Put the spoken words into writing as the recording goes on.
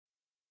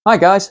Hi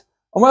guys,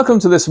 and welcome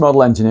to this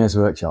Model Engineers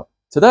Workshop.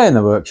 Today in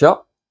the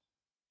workshop,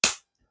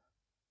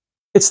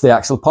 it's the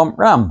axle pump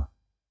ram.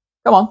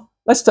 Come on,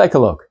 let's take a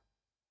look.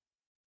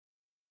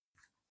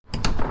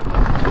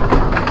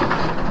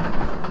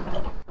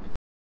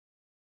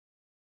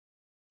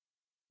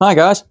 Hi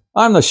guys,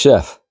 I'm the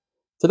chef.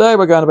 Today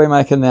we're going to be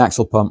making the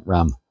axle pump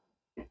ram.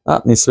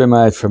 That needs to be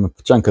made from a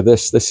chunk of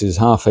this. This is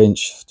 1/2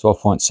 inch,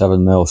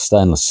 12.7mm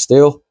stainless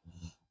steel.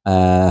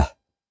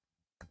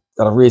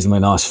 Got a reasonably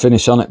nice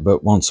finish on it,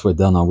 but once we're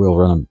done, I will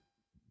run them.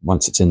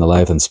 Once it's in the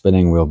lathe and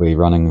spinning, we'll be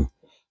running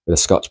a bit of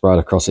Scotch-Brite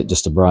across it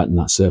just to brighten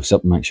that surface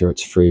up and make sure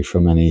it's free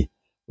from any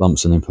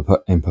lumps and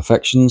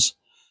imperfections.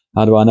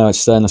 How do I know it's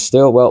stainless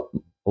steel? Well,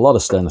 a lot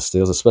of stainless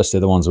steels,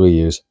 especially the ones we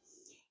use,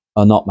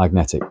 are not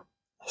magnetic.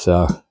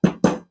 So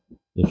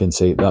you can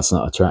see that's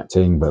not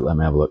attracting, but let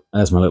me have a look.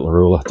 There's my little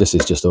ruler. This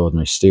is just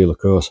ordinary steel, of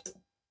course.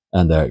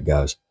 And there it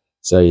goes.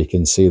 So you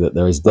can see that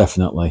there is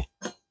definitely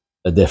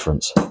a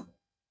difference.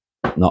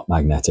 Not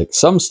magnetic.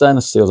 Some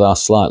stainless steels are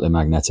slightly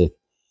magnetic.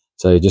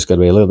 So you just got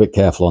to be a little bit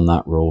careful on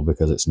that rule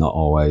because it's not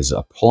always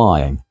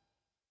applying.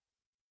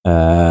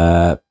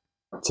 So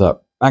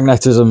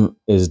magnetism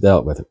is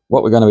dealt with.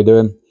 What we're going to be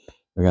doing,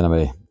 we're going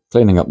to be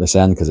cleaning up this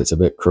end because it's a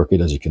bit crooked,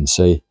 as you can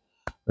see.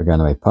 We're going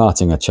to be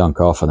parting a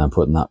chunk off and then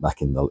putting that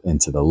back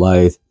into the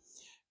lathe.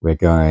 We're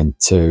going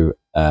to,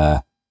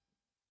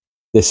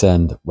 this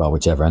end, well,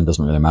 whichever end,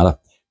 doesn't really matter.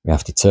 We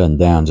have to turn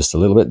down just a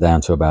little bit, down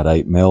to about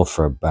 8mm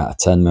for about a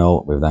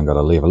 10mm. We've then got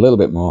to leave a little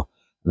bit more,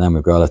 and then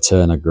we've got to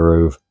turn a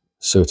groove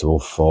suitable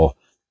for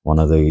one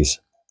of these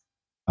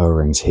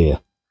O-rings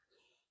here.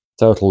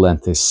 Total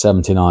length is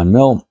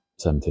 79mm.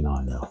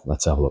 79mm.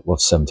 Let's have a look.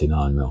 What's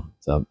 79mm?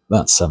 So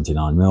that's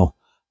 79mm.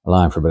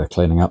 Allowing for a bit of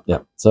cleaning up.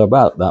 Yep. So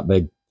about that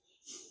big.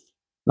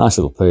 Nice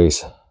little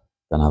piece.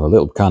 Gonna have a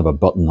little kind of a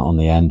button on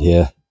the end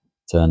here.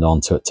 Turned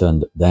onto it,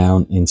 turned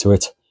down into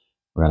it.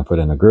 We're going to put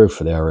in a groove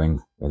for the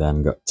O-ring. We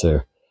then got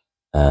to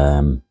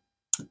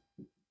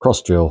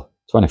cross drill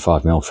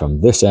 25mm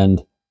from this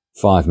end,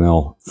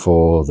 5mm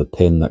for the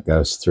pin that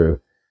goes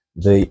through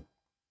the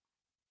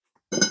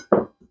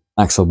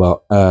axle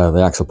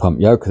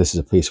pump yoke. This is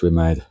a piece we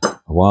made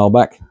a while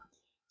back.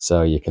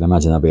 So you can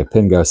imagine there'll be a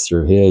pin goes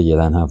through here. You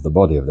then have the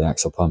body of the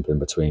axle pump in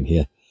between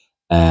here,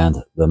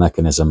 and the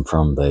mechanism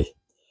from the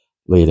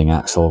leading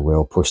axle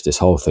will push this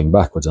whole thing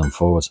backwards and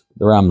forwards.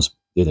 The ram's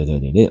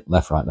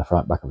left,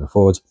 right, back and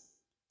forwards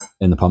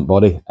in the pump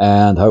body,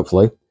 and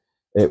hopefully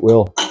it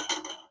will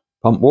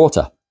pump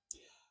water.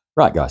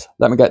 Right guys,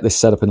 let me get this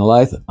set up in the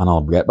lathe and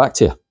I'll get back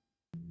to you.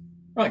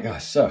 Right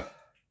guys, so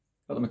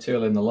got the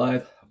material in the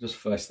lathe. I've just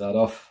faced that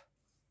off.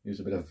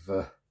 Use a bit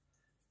of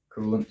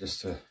coolant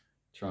just to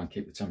try and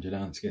keep the temperature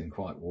down. It's getting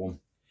quite warm.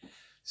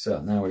 So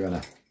now we're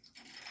going to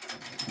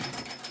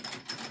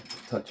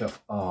touch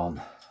off on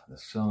the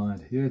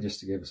side here just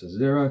to give us a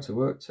 0 to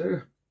work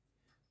to,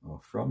 or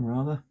from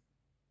rather.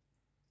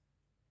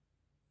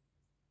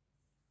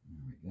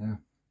 There we go.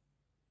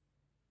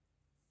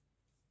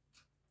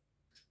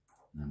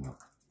 And we'll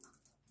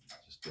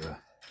just do the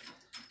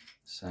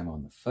same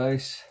on the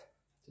face,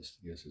 just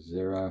to give us a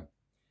 0.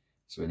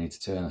 So we need to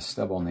turn a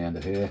stub on the end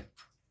of here,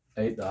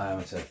 8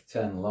 diameter,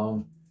 10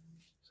 long.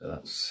 So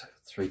that's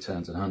 3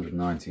 turns and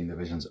 119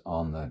 divisions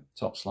on the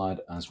top slide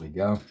as we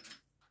go.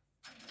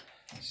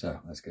 So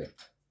let's get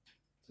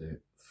to the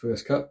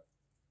first cut.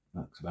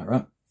 That's about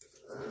right.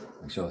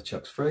 Make sure the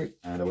chuck's free,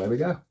 and away we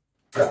go.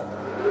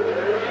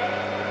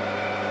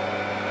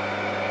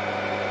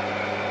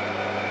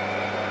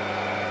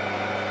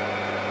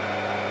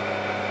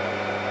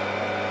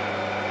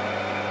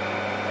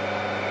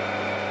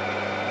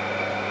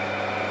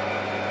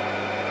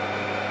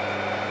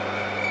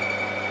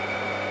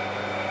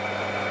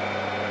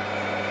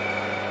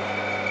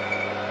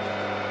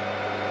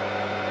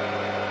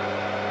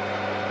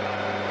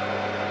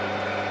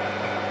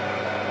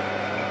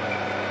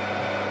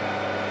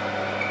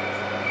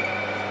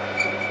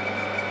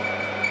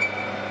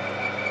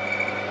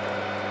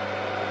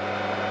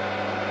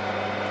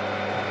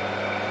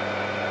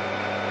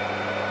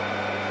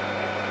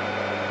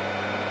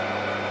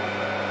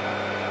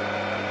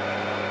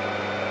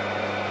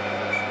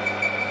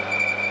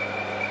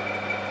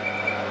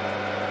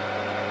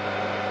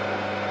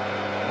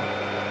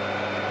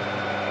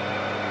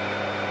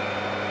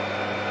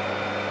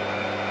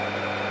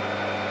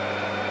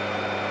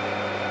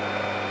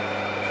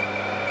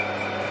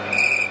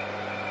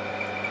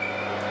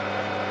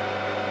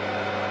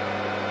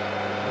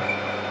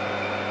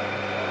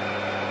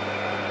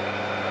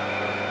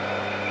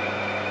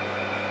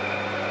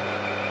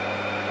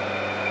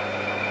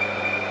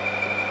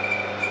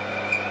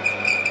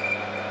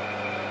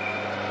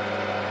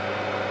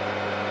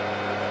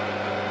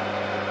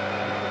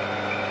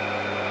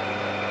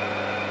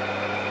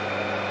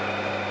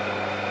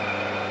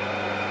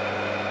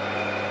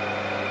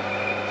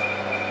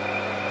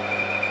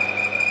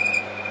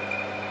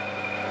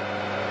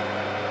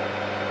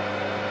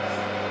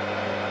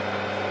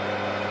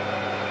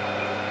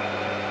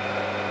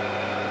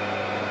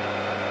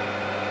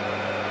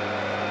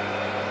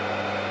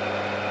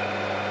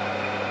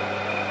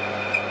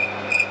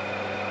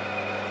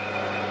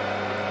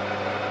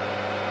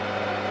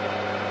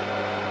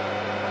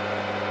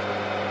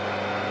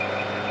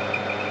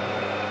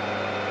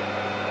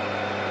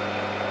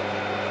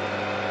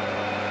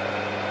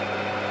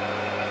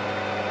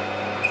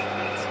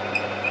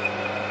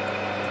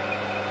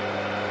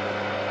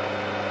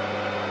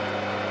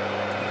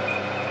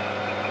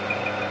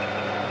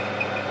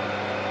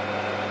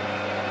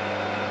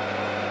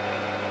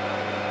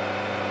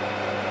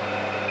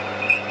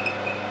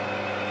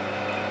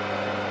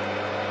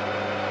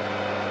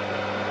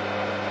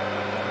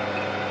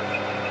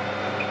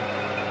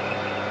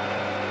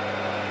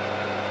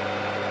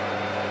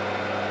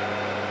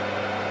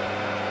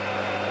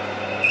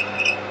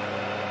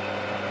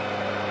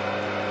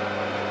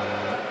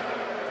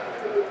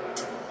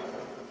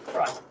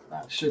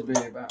 should be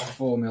about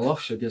 4 mil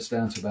off, should get us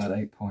down to about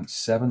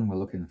 8.7. We're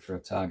looking for a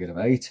target of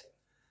 8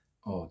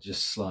 or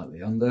just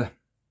slightly under.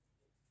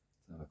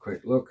 Have a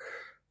quick look.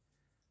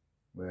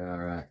 We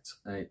are at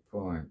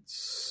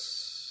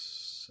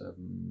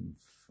 8.75,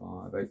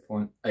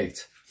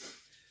 8.8.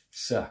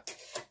 So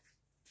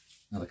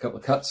another couple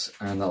of cuts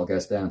and that'll get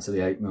us down to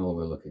the 8 mil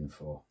we're looking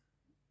for.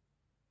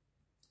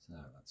 So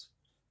that's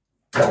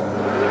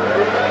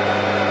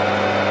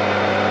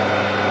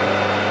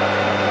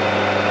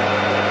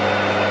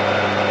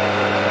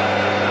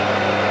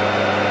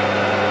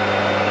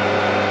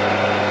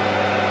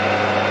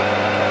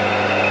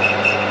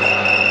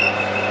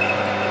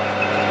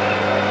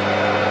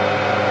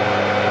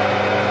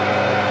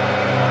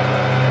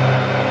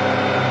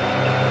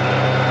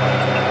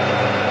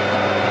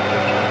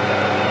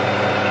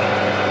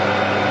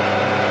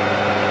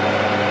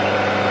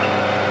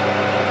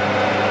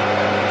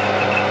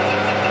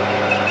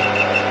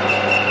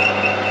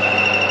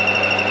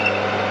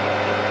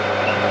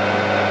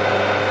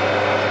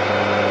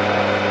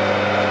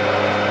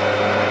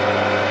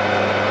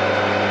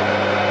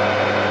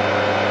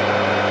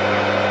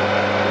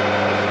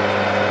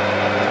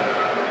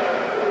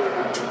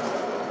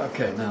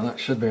okay, now that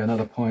should be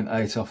another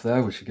 0.8 off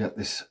there. We should get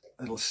this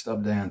little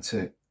stub down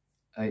to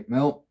 8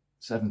 mil.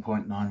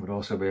 7.9 would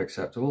also be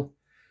acceptable.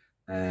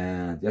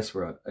 And yes,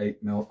 we're at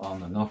 8 mil on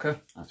the knocker.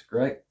 That's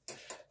great.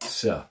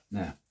 So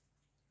now,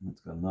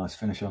 it's got a nice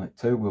finish on it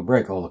too. We'll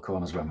break all the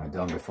corners when we're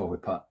done before we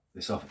pat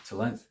this off to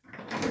length.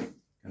 I'm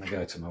going to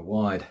go to my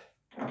wide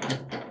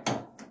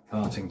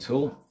parting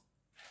tool.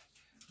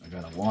 I'm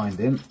going to wind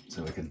in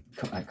so we can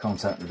make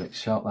contact with that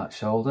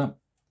shoulder.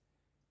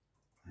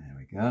 There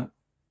we go.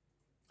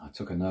 I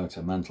took a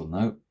mental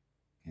note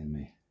in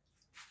me.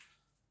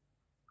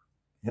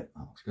 Yep,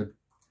 that looks good.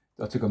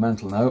 I took a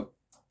mental note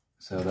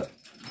so that,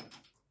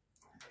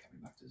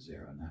 coming back to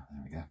 0 now,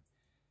 there we go.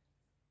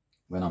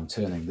 When I'm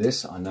turning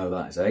this, I know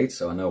that is 8,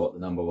 so I know what the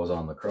number was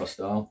on the cross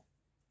dial.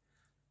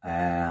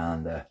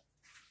 And I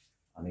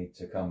need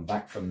to come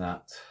back from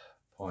that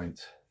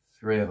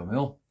 0.3 of a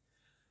mil.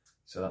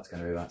 So that's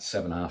going to be about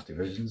 7.5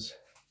 divisions.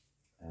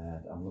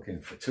 And I'm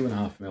looking for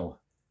 2.5 mil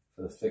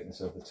for the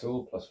thickness of the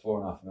tool, plus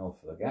 4.5 mil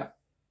for the gap.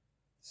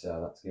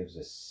 So that gives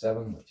us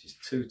 7, which is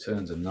 2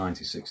 turns of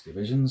 96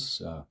 divisions.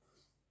 So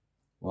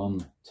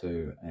 1,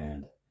 2,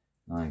 and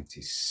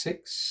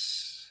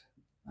 96.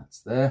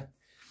 That's there.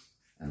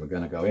 And we're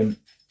going to go in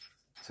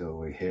till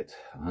we hit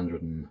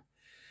 100 and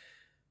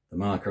the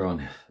marker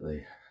on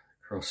the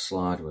cross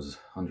slide was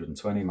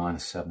 120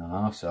 minus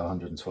 7.5, so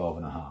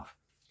 112.5.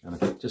 Going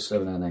to just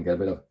so and then get a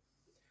bit of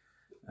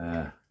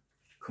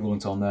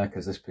coolant on there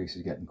because this piece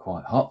is getting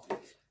quite hot.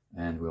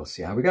 And we'll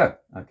see how we go.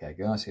 Okay,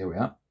 guys, here we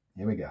are.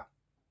 Here we go.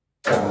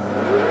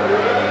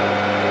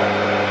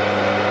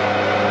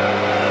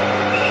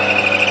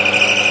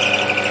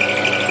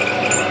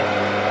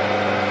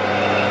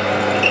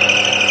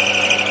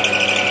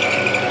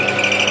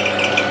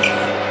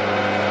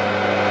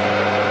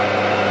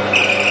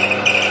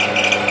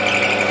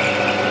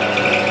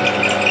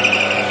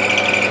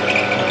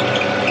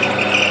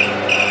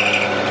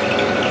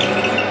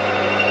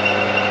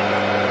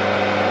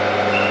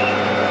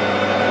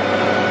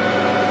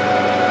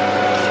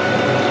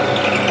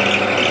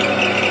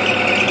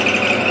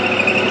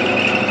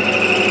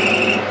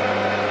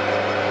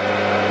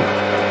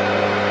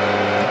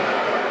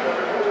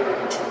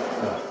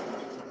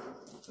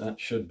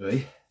 Should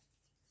be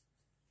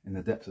in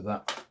the depth of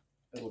that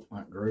little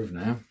groove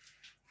now.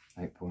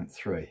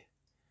 8.3.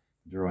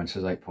 Drawing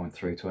says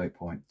 8.3 to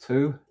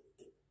 8.2.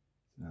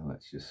 Now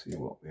let's just see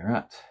what we're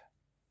at.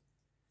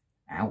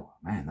 Ow,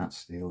 man, that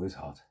steel is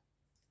hot.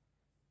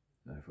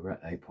 So if we're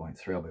at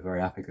 8.3, I'll be very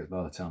happy because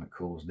by the time it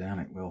cools down,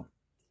 it will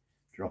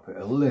drop it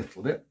a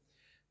little bit.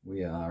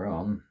 We are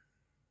on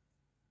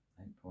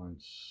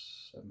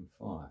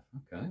 8.75.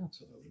 Okay,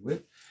 that's a little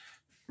weird.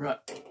 Right,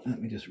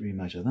 let me just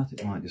remeasure that.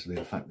 It might just be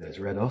the fact that it's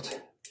red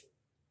hot.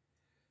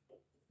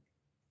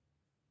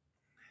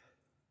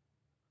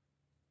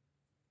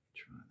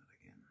 Try that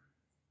again.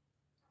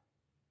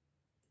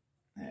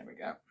 There we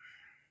go.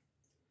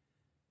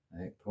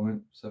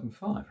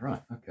 8.75,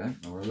 right, okay.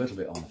 Now we're a little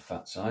bit on the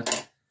fat side.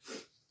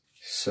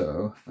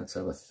 So let's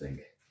have a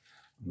think.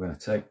 I'm going to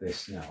take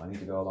this now. I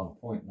need to go along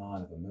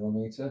 0.9 of a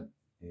millimetre.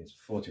 It's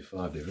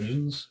 45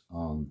 divisions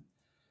on.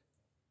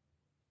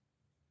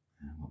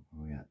 And what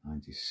were we at?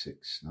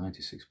 96.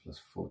 96 plus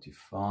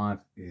 45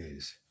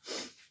 is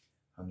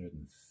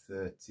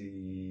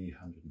 130,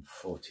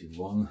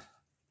 141.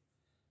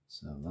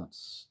 So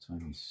that's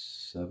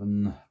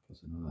 27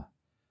 plus another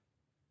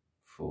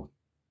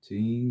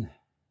 14.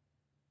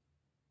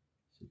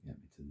 Should get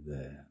me to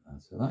there.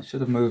 So that should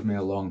have moved me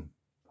along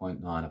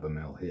 0.9 of a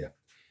mil here.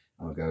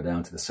 And we'll go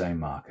down to the same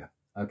marker.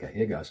 Okay,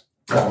 here goes.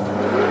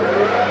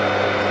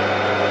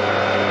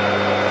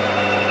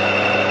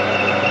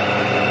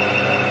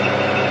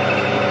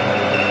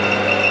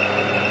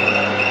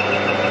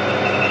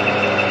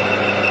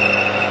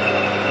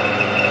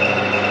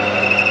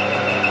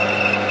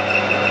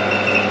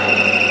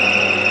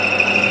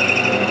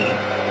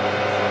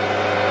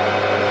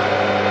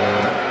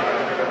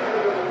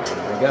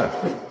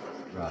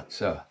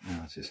 so now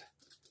let's just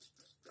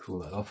cool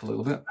that off a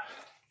little bit.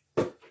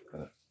 Got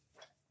a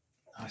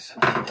nice,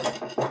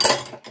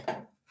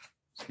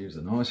 excuse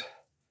the noise,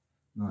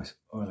 nice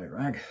oily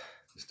rag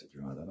just to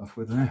dry that off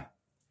with there.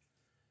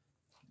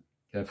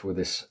 Careful with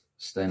this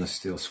stainless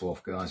steel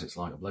swath, guys, it's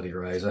like a bloody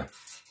razor.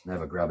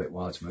 Never grab it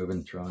while it's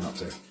moving, try not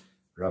to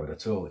grab it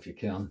at all if you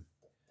can.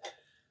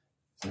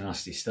 It's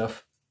nasty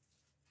stuff.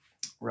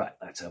 Right,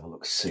 let's have a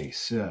look, see.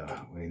 So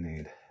we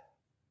need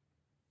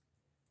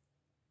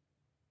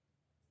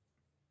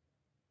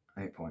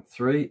 8.3.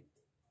 Let's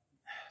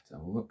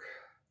have a look.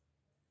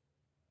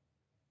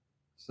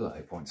 Still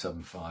at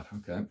 8.75,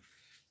 okay.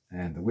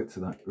 And the width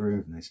of that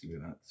groove needs to be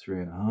about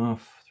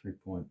 3.5, 3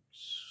 point,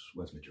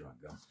 where's my drawing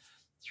gone?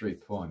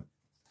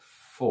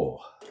 3.4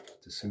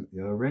 to suit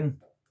the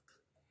O-ring.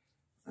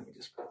 Let me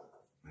just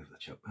move the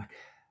chuck back.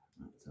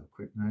 Let's have a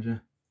quick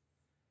measure.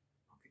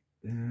 Knock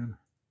it down.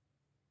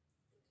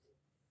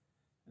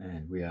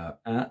 And we are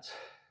at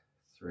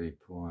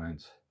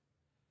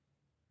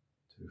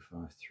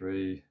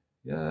 3.253.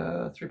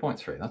 Yeah,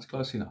 3.3. That's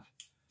close enough.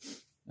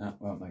 That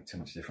won't make too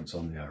much difference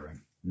on the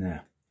O-ring.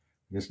 Now,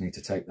 we just need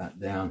to take that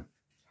down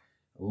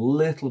a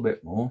little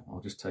bit more. I'll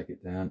just take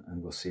it down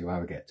and we'll see where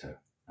we get to.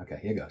 Okay,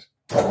 here goes.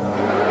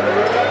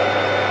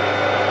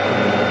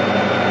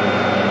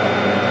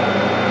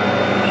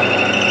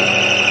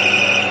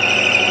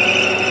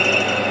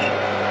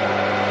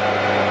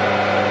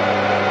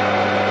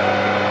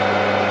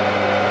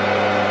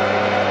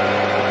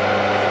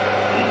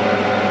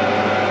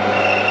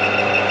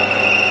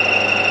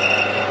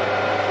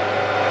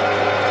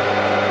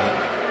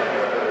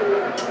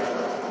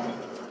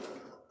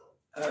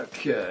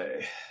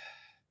 Okay,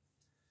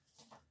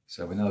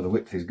 so we know the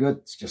width is good,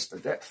 it's just the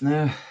depth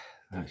now.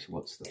 Actually,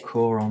 what's the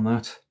core on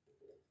that?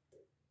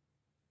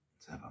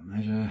 Let's have a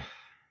measure.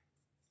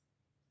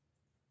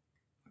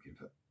 Looking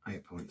for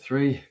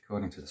 8.3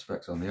 according to the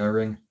specs on the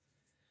O-ring.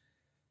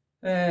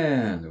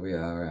 And we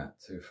are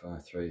at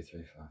 253,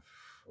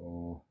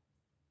 354,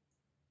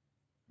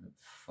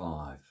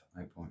 5,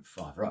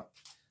 8.5. Right,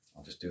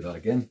 I'll just do that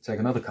again. Take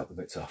another couple of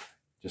bits off.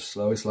 Just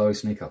slowly, slowly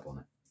sneak up on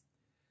it.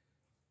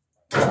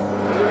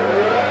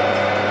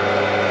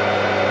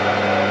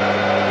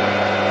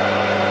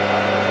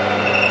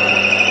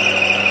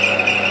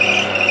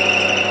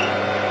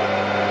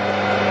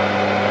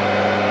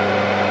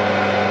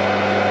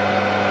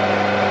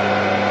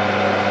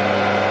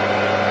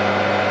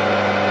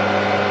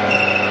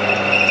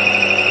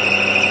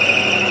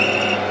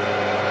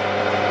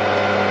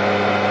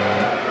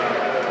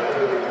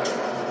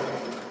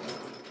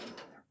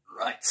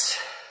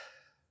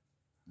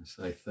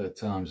 Say third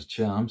time's a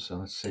charm, so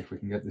let's see if we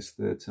can get this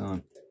third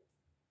time.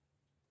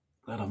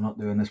 Glad I'm not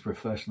doing this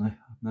professionally.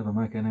 I'd never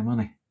make any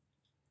money.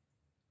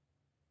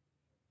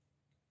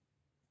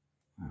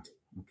 Oh,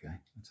 okay,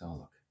 let's have a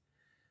look.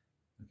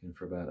 Looking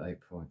for about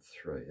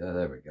 8.3. Yeah,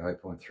 there we go,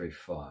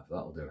 8.35.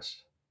 That'll do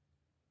us.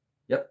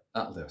 Yep,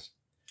 that'll do us.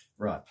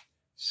 Right,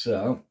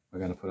 so we're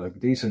going to put a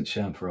decent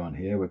chamfer on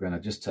here. We're going to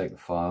just take the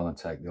file and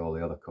take all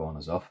the other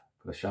corners off.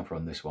 Put a chamfer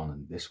on this one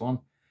and this one.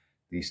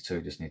 These two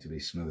just need to be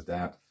smoothed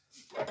out,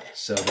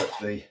 so that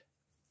the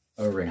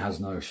O-ring has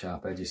no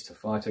sharp edges to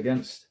fight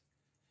against.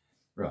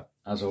 Right,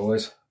 as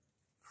always,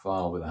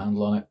 file with a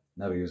handle on it.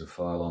 Never use a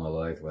file on a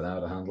lathe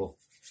without a handle.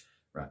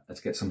 Right,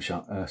 let's get some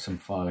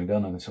filing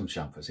done and some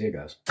chamfers. Here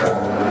goes.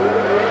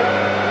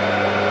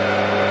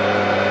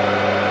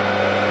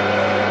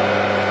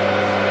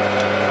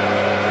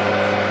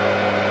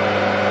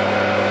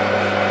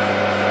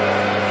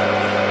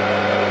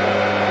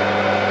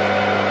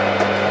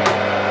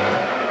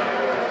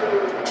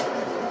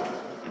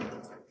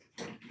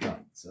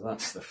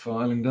 That's the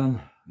filing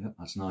done. Yep,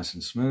 that's nice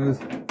and smooth.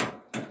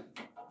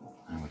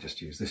 And we'll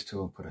just use this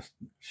tool, put a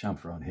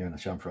chamfer on here and a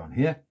chamfer on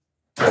here.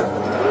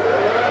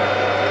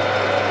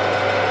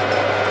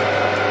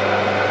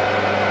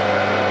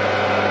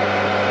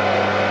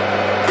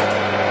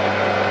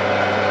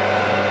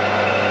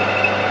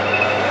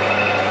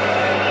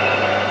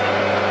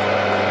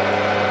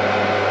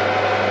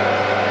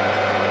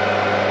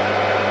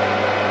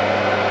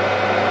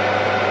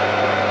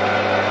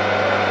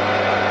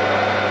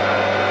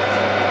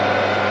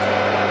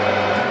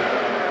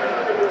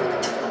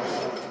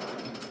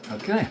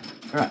 Okay,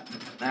 right,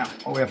 now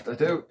all we have to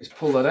do is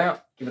pull that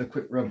out, give it a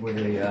quick rub with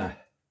the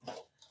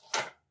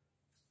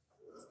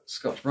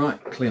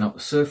Scotch-Brite, clean up the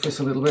surface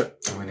a little bit,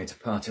 and we need to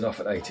part it off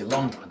at 80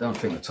 long. I don't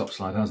think the top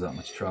slide has that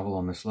much travel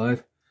on this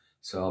lathe,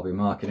 so I'll be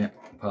marking it,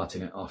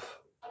 parting it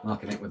off,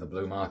 marking it with a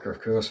blue marker, of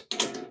course,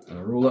 and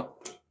a ruler,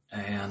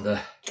 and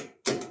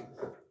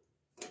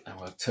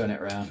we'll turn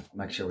it around,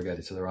 make sure we get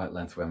it to the right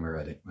length when we're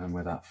ready, when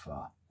we're that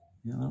far.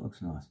 Yeah, that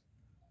looks nice.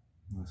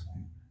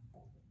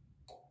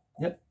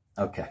 Yep,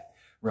 okay.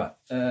 Right,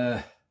 what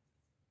am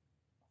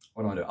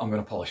I doing? I'm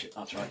going to polish it,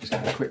 that's right, just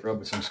give it a quick rub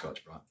with some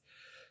Scotch-Brite.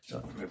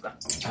 So move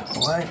that out of the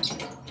way.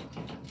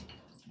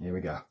 Here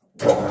we go.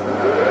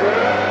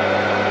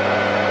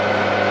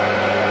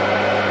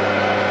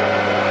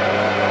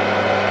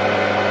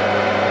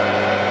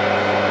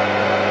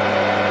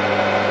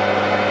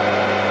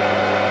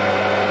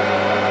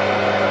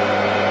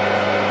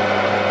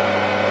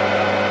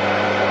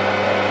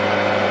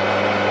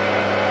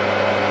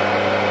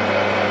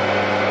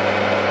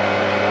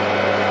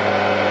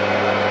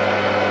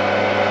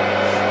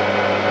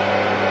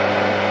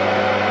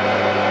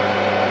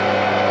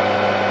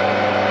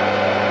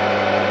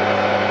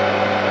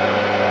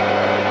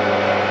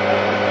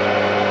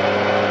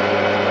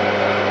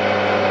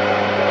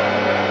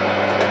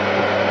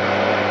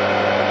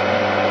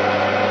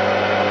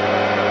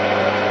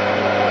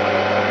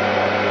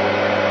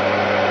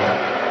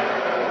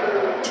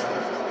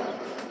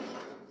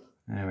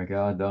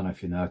 don't know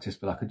if you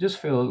noticed, but I could just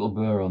feel a little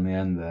burr on the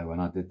end there when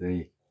I did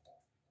the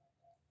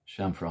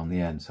chamfer on the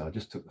end. So I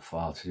just took the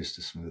file to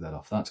smooth that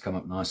off. That's come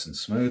up nice and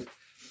smooth.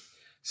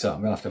 So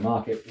I'm going to have to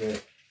mark it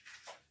with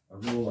a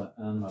ruler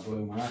and my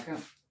blue marker.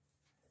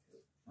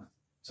 My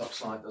top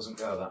slide doesn't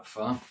go that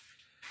far.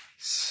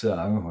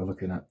 So we're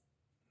looking at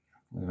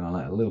leaving on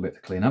that a little bit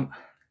to clean up.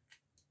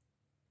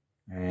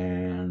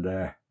 And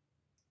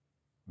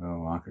we'll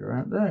mark it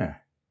right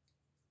there.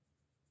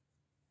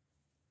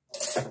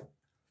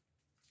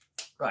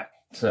 Right,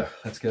 so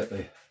let's get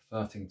the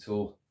parting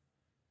tool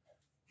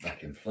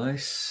back in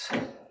place.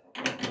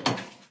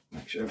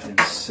 Make sure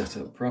everything's set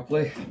up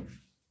properly.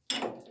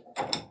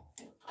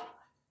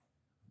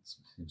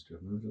 Seems to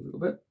have moved a little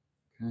bit.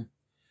 Okay,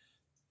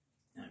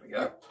 there we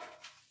go.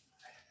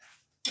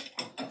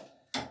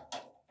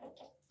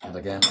 And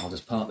again, I'll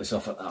just part this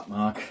off at that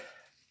mark.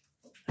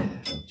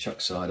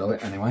 Chuck side of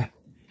it anyway.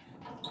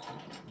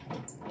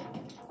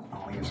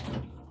 I'll use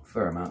a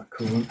fair amount of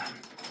coolant,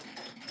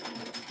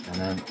 and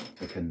then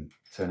we can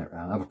turn it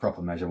around, have a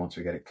proper measure once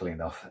we get it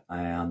cleaned off,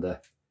 and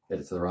get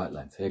it to the right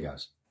length. Here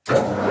goes.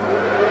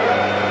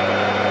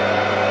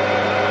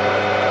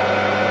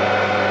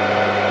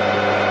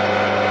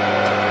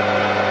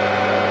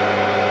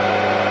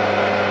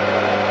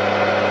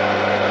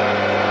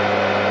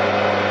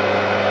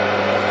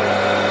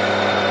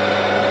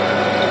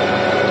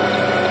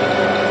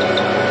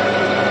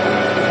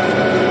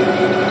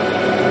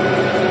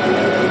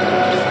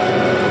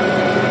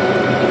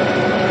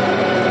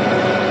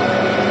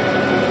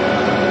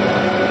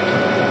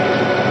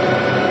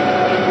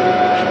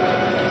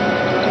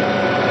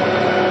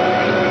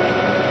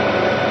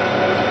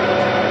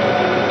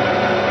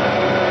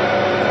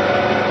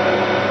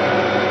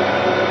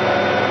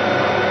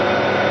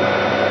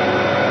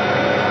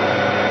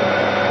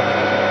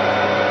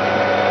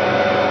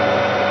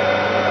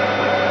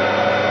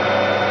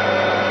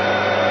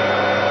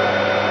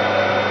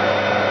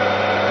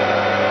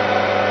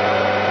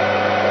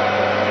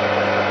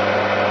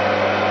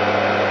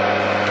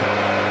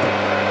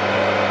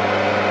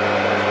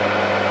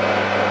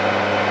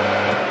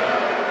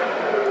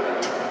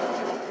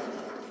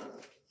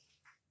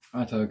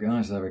 Righto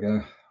guys, there we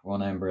go.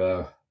 One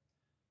embryo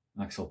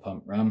axle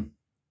pump ram.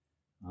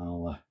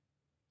 I'll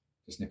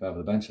just nip over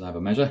the bench and have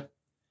a measure,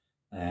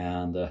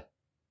 and we'll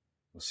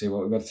see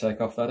what we've got to take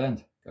off that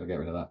end. Got to get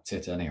rid of that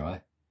tit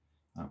anyway,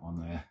 that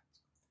one there,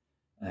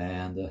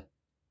 and it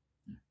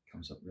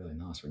comes up really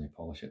nice when you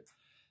polish it.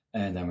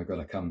 And then we've got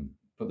to come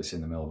put this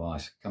in the mill of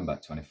ice, come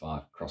back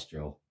 25, cross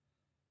drill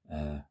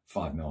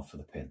 5mm for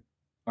the pin.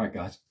 All right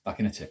guys,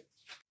 back in a tick.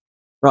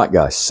 Right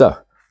guys, so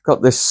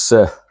got this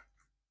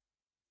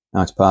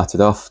now it's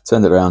parted off,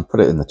 turned it around, put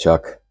it in the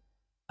chuck,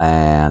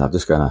 and I'm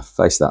just going to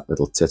face that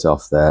little tit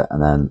off there,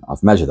 and then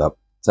I've measured up.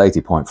 It's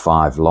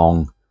 80.5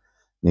 long,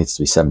 needs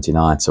to be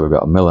 79, so we've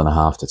got 1.5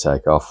 mil to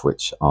take off,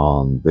 which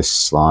on this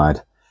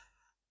slide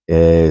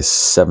is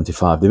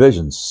 75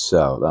 divisions,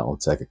 so that will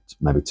take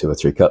maybe 2 or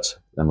 3 cuts.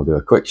 Then we'll do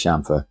a quick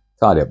chamfer,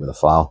 tidy up with a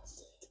file,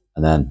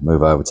 and then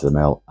move over to the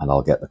mill, and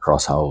I'll get the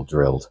cross hole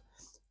drilled.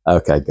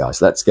 Okay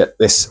guys, let's get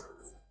this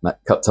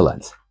cut to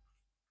length.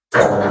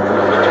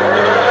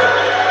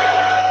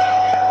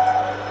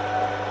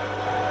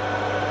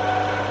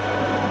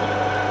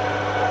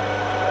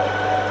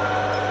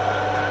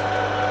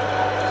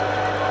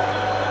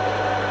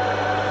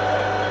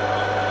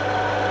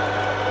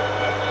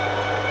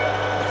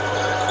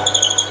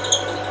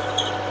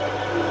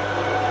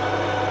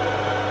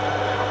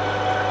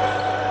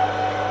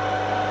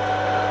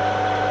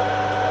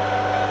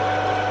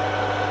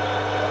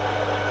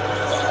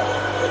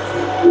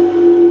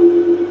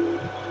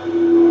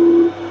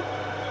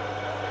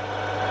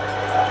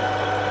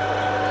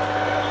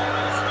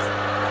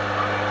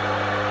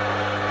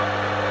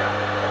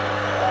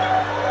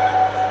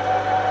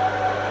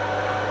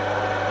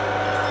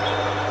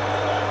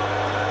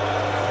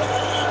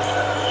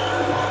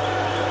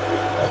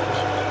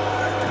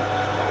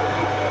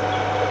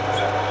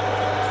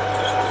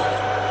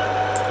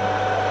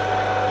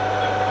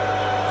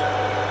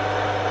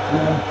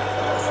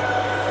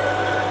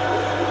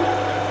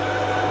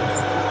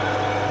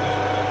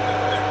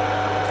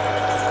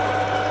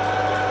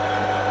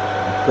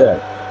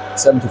 Okay,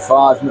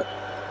 75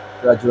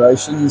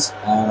 graduations,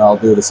 and I'll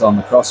do this on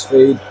the cross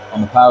feed,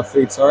 on the power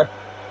feed, sorry,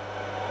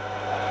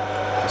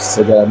 just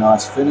to get a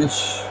nice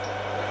finish.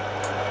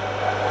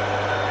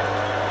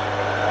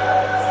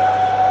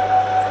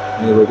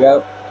 Here we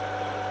go.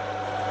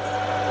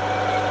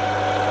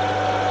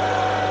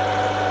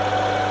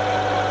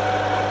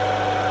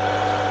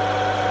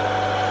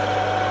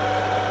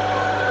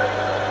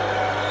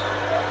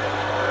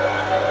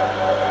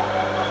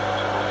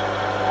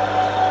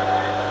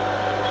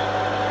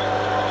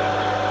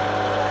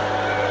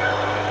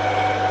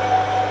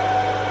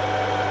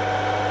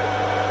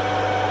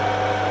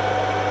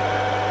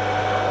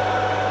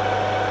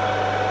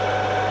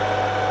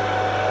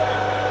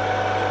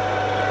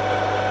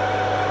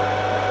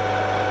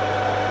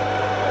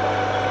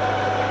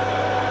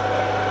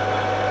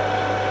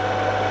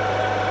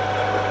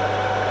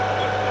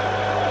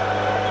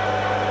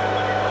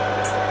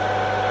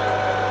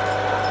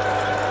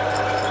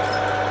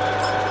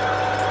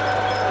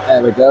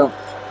 There we go.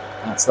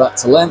 That's that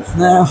to length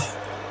now.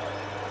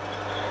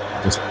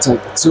 Just take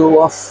the tool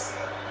off.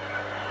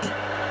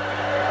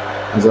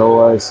 As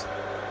always,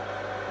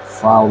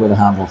 file with the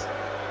handle.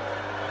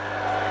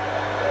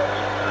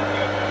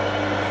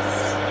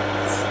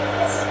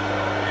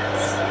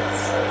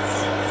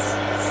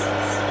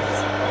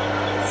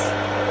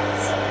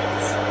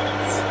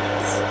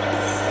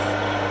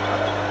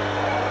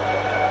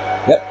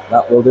 Yep,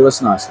 that will do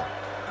us nicely.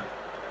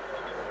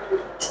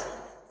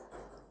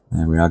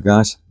 There we are,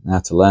 guys. Now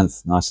to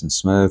length, nice and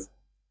smooth.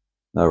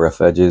 No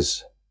rough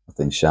edges,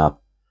 nothing sharp.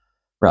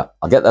 Right,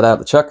 I'll get that out of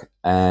the chuck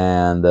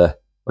and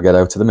we'll get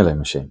over to the milling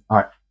machine. All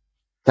right,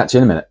 catch you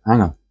in a minute.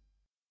 Hang on.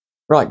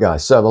 Right,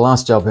 guys, so the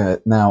last job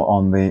here now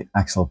on the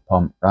axle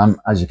pump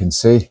ram. As you can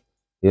see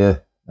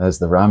here, there's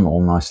the ram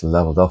all nicely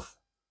leveled off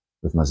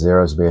with my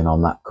zeros being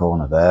on that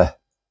corner there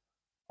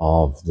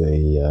of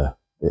the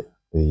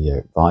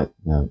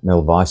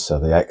mill vise, so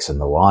the X and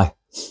the Y.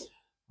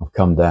 I've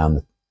come down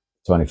the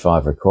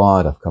 25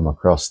 required. I've come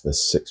across the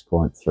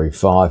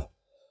 6.35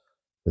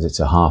 because it's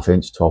a 1/2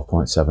 inch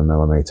 12.7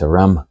 millimeter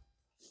ram.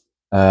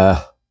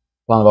 Plan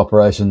of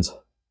operations: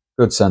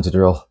 good center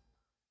drill,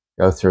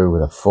 go through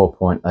with a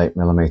 4.8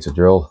 millimeter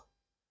drill.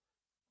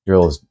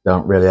 Drills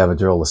don't really ever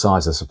drill the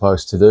size they're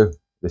supposed to do.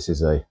 This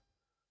is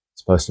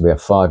supposed to be a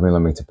 5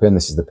 millimeter pin.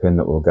 This is the pin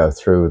that will go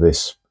through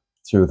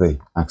the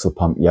axle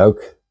pump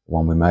yoke, the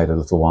one we made a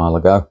little while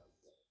ago.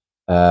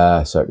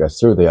 So it goes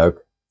through the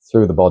yoke,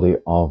 through the body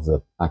of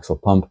the axle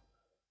pump,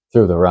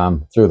 through the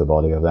ram, through the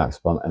body of the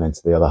axle pump, and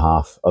into the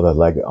other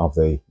leg of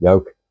the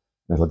yoke.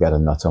 And it'll get a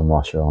nut on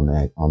washer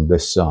on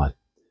this side.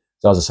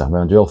 So as I said, I'm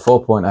going to drill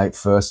 4.8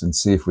 first and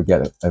see if we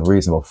get a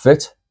reasonable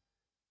fit.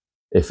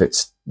 If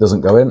it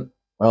doesn't go in,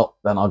 well,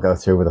 then I'll go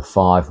through with a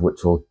 5,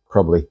 which will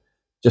probably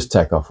just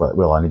take off. Well, it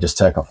will only just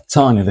take off a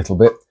tiny little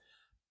bit,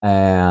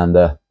 and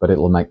but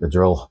it'll make the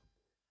drill.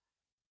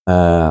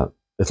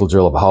 It'll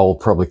drill a hole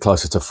probably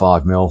closer to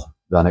 5 mil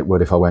than it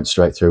would if I went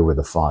straight through with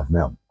a 5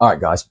 mil. All right,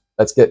 guys,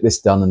 let's get this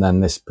done, and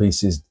then this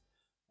piece is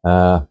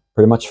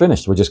pretty much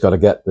finished. We just got to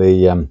get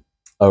the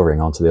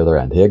O-ring onto the other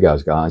end. Here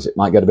goes, guys. It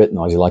might get a bit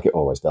noisy like it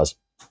always does.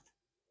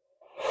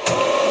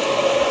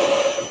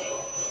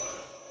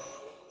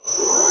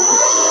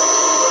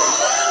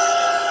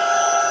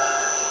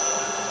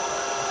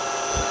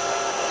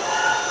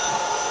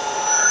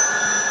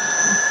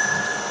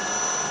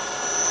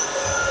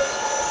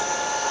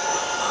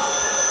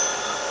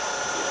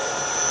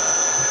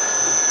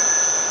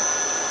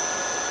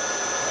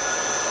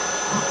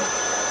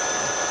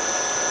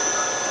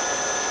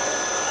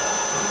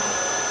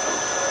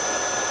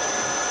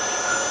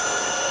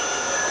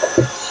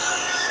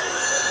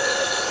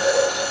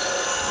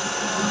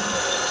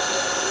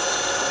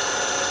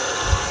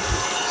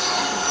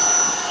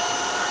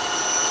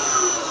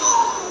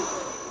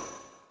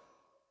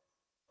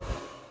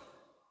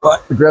 Right,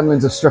 the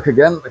gremlins have struck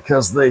again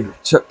because the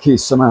chuck key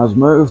somehow has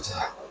moved.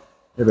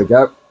 Here we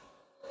go.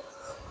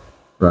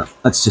 Right,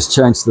 let's just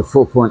change to the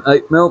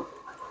 4.8 mil.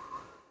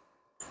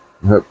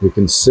 I hope you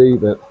can see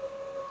that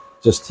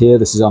just here,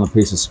 this is on a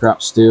piece of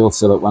scrap steel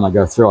so that when I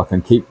go through I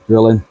can keep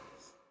drilling.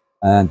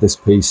 And this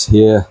piece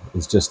here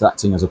is just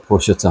acting as a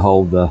pusher to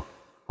hold the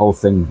whole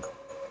thing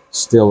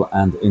still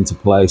and into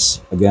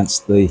place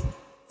against the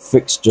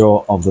fixed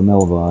jaw of the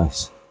mill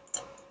vise.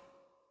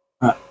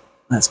 Right,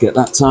 let's get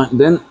that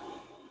tightened in.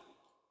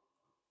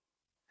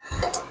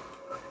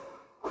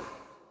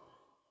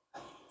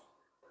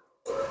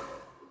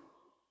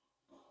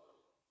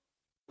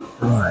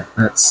 Right,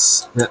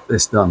 let's get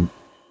this done.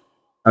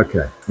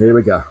 Okay, here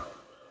we go.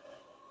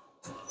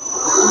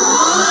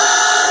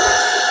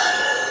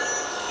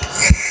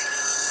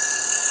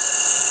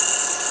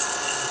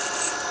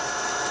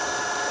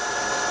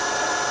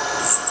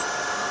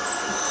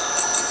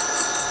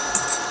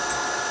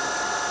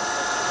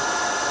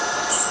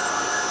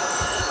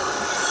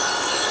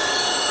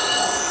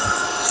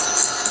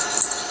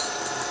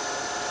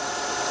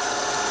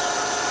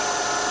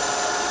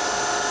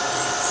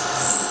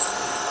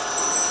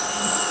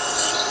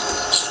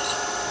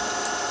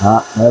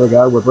 There we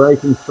go, we're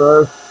breaking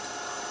through.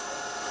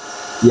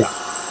 Yeah.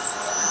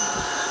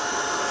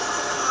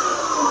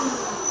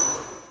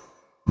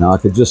 Now I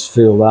could just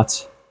feel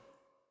that.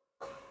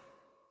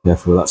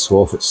 Careful with that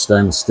swarf, it's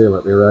stainless steel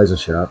at the razor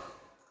sharp.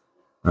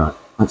 Right,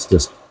 let's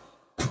just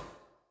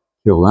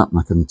kill that and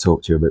I can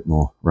talk to you a bit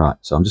more. Right,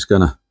 so I'm just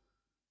going to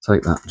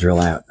take that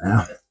drill out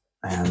now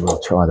and we'll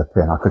try the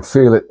pin. I could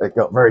feel it, it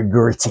got very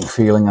gritty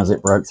feeling as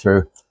it broke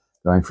through,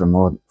 going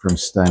from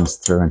stainless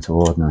through into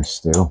ordinary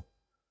steel.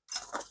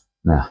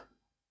 Now,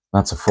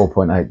 that's a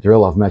 4.8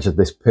 drill. I've measured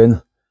this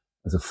pin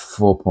as a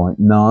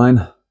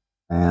 4.9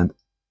 and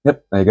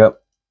yep, there you go.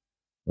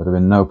 Would have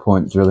been no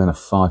point drilling a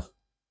 5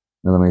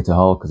 millimeter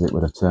hole because it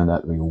would have turned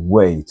out to be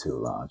way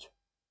too large.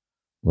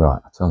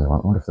 Right, I tell you what,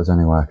 I wonder if there's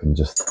any way I can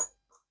just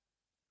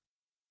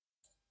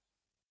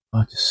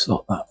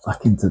slot that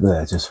back into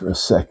there just for a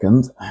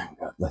second and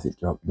let it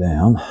drop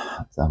down.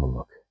 Let's have a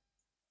look.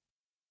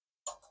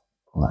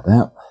 Pull that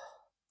out.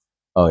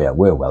 Oh yeah,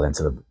 we're well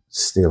into the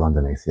steel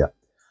underneath, yeah.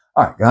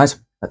 All right, guys,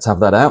 let's have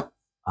that out.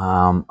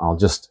 I'll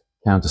just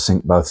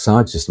countersink both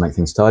sides just to make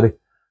things tidy,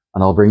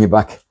 and I'll bring you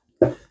back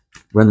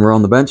when we're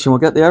on the bench and we'll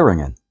get the O-ring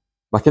in.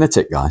 Back in a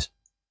tick, guys.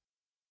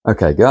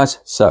 Okay, guys,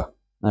 so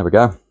there we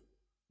go.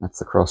 That's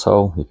the cross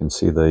hole. You can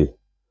see a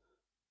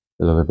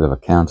little bit of a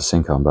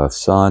countersink on both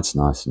sides,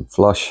 nice and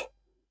flush.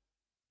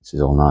 This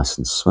is all nice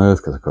and smooth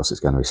because, of course, it's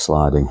going to be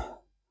sliding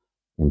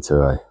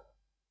into a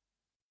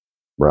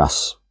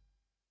brass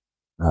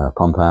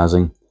pump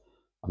housing.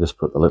 I'll just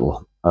put the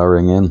little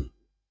O-ring in.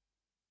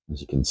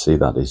 As you can see,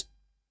 that is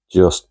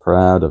just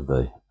proud of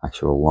the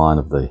actual line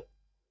of the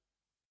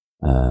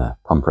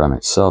pump ram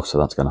itself, so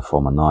that's going to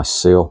form a nice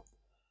seal.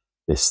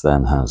 This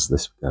then has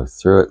this go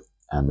through it,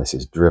 and this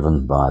is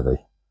driven by the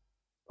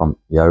pump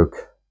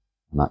yoke,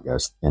 and that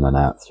goes in and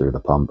out through the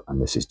pump,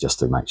 and this is just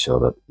to make sure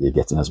that you're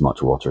getting as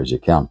much water as you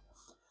can.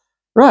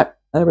 Right,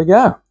 there we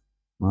go.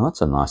 Well,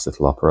 that's a nice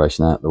little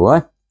operation out of the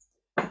way.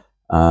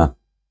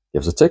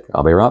 Gives a tick.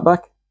 I'll be right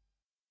back.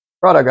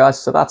 Righto,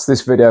 guys, so that's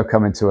this video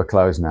coming to a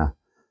close now.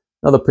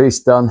 Another piece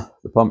done.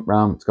 The pump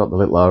ram, it's got the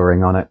little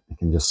O-ring on it. You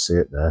can just see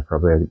it there,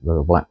 probably a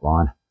little black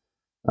line.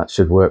 That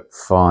should work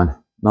fine.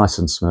 Nice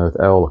and smooth.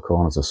 All the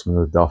corners are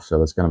smoothed off, so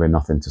there's going to be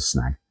nothing to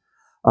snag.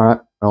 All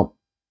right, well,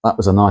 that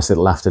was a nice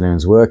little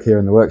afternoon's work here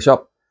in the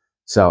workshop.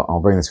 So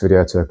I'll bring this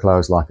video to a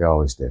close like I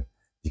always do. If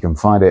you can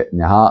find it in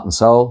your heart and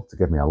soul to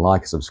give me a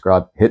like,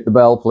 subscribe, hit the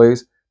bell,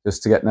 please,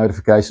 just to get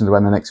notifications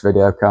when the next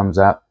video comes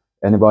out.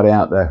 Anybody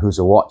out there who's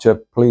a watcher,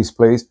 please,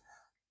 please,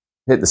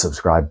 hit the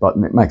subscribe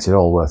button. It makes it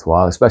all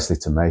worthwhile, especially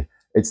to me.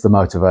 It's the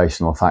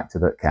motivational factor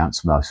that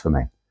counts most for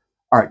me.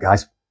 All right,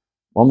 guys,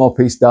 one more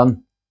piece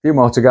done. A few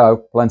more to go,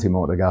 plenty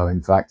more to go,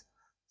 in fact.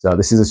 So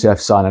this is the chef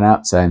signing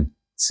out saying,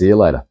 see you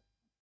later.